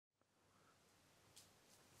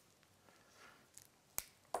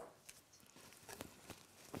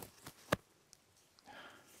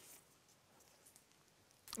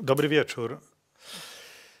Dobry wieczór.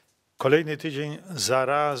 Kolejny tydzień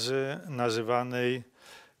zarazy nazywanej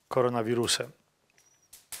koronawirusem.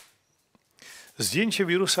 Zdjęcie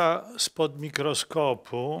wirusa spod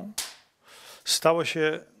mikroskopu stało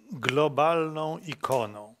się globalną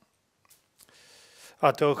ikoną,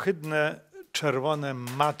 a te ohydne czerwone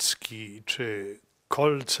macki czy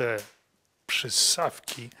kolce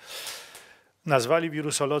przyssawki nazwali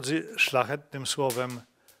wirusolodzy szlachetnym słowem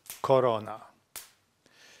korona.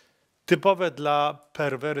 Typowe dla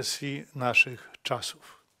perwersji naszych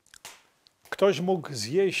czasów. Ktoś mógł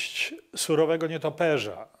zjeść surowego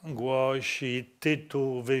nietoperza, głosi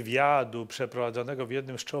tytuł wywiadu przeprowadzonego w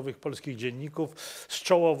jednym z czołowych polskich dzienników z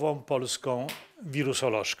czołową polską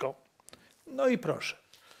wirusolożką. No i proszę.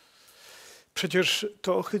 Przecież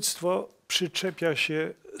to ochyctwo przyczepia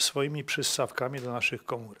się swoimi przyssawkami do naszych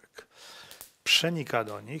komórek. Przenika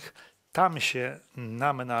do nich, tam się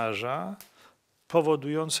namnaża,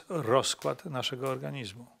 powodując rozkład naszego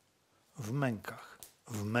organizmu w mękach,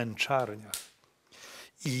 w męczarniach.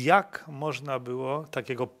 I jak można było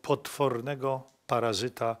takiego potwornego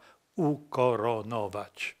parazyta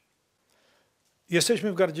ukoronować?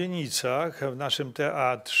 Jesteśmy w Gardzienicach, w naszym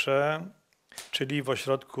teatrze, czyli w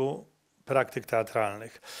Ośrodku Praktyk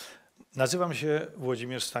Teatralnych. Nazywam się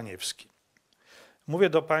Włodzimierz Staniewski. Mówię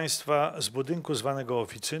do Państwa z budynku zwanego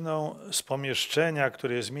Oficyną, z pomieszczenia,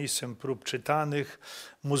 które jest miejscem prób czytanych,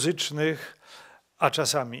 muzycznych, a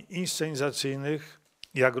czasami inscenizacyjnych,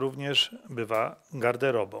 jak również bywa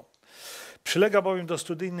garderobą. Przylega bowiem do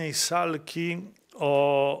studyjnej salki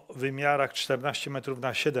o wymiarach 14 metrów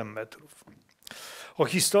na 7 metrów. O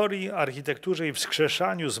historii, architekturze i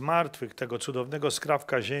wskrzeszaniu zmartwych tego cudownego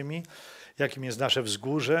skrawka ziemi, jakim jest nasze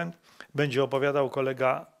wzgórze, będzie opowiadał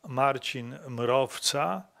kolega Marcin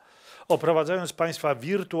Mrowca, oprowadzając Państwa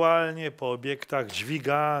wirtualnie po obiektach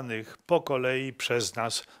dźwiganych po kolei przez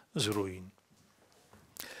nas z ruin.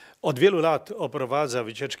 Od wielu lat oprowadza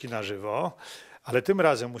wycieczki na żywo, ale tym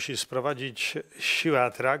razem musi sprowadzić siłę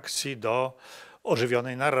atrakcji do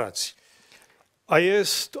ożywionej narracji. A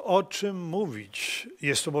jest o czym mówić.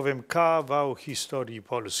 Jest to bowiem kawał historii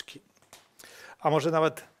Polski, a może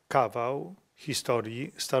nawet kawał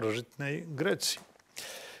historii starożytnej Grecji.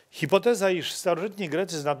 Hipoteza, iż starożytni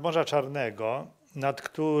Grecy z nadmorza Czarnego, nad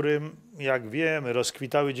którym, jak wiemy,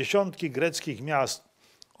 rozkwitały dziesiątki greckich miast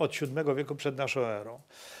od VII wieku przed naszą erą,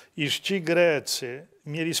 iż ci Grecy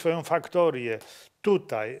mieli swoją faktorię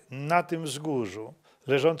tutaj, na tym wzgórzu,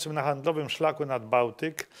 leżącym na handlowym szlaku nad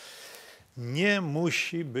Bałtyk, nie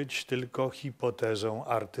musi być tylko hipotezą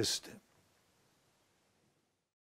artysty.